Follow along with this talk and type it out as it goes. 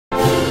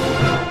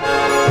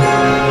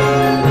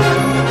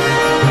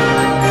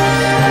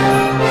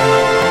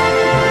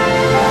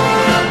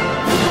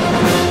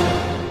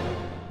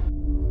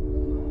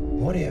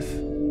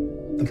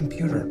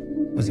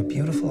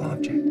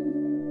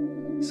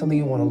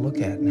look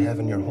at and have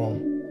in your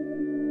home?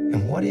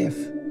 And what if,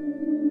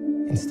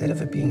 instead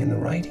of it being in the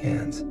right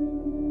hands,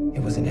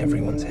 it was in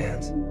everyone's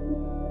hands?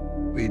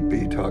 We'd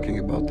be talking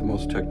about the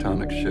most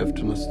tectonic shift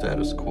in the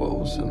status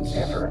quo since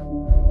Ever.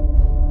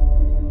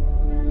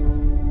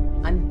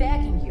 I'm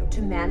begging you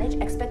to manage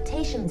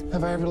expectations.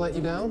 Have I ever let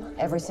you down?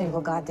 Every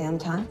single goddamn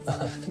time.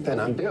 Then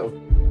I'm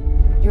due.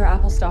 Your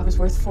Apple stock is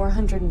worth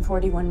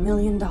 $441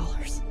 million.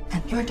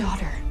 And your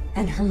daughter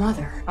and her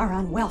mother are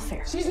on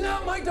welfare. She's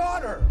not my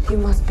daughter! You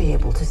must be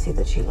able to see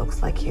that she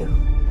looks like you.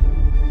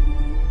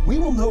 We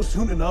will know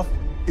soon enough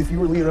if you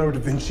were Leonardo da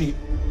Vinci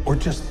or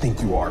just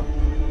think you are.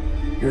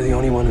 You're the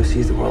only one who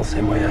sees the world the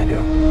same way I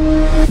do.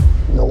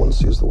 no one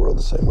sees the world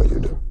the same way you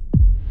do.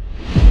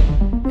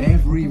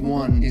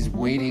 Everyone is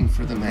waiting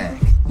for the Mac.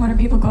 What are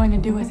people going to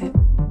do with it?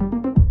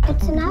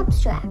 It's an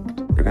abstract.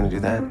 They're gonna do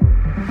that?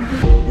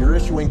 You're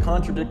issuing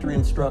contradictory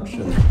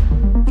instructions.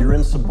 You're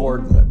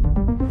insubordinate.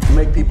 You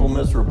make people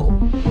miserable.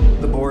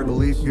 The board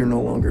believes you're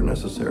no longer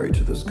necessary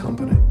to this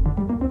company.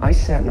 I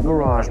sat in a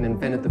garage and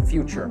invented the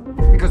future.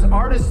 Because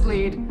artists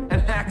lead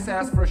and hacks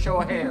ask for a show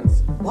of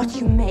hands. What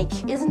you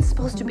make isn't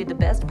supposed to be the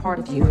best part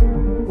of you.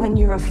 When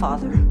you're a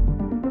father,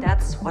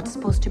 that's what's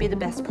supposed to be the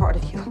best part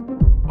of you.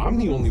 I'm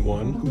the only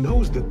one who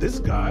knows that this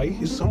guy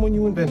is someone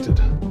you invented.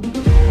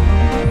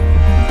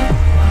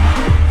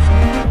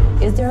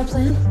 Is there a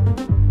plan?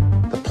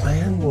 The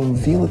plan will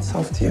reveal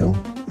itself to you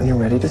when you're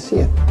ready to see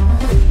it.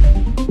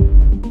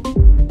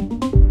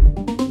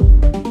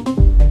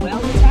 Well,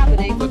 it's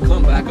happening. The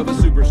comeback of a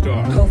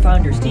superstar.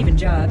 Co-founder Steve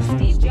Jobs.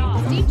 Steve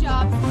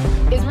Jobs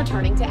is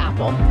returning to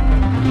Apple.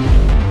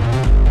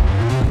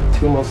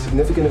 Two most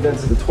significant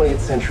events of the 20th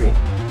century.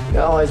 The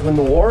Allies win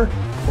the war,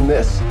 and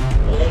this.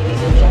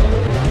 Ladies and gentlemen.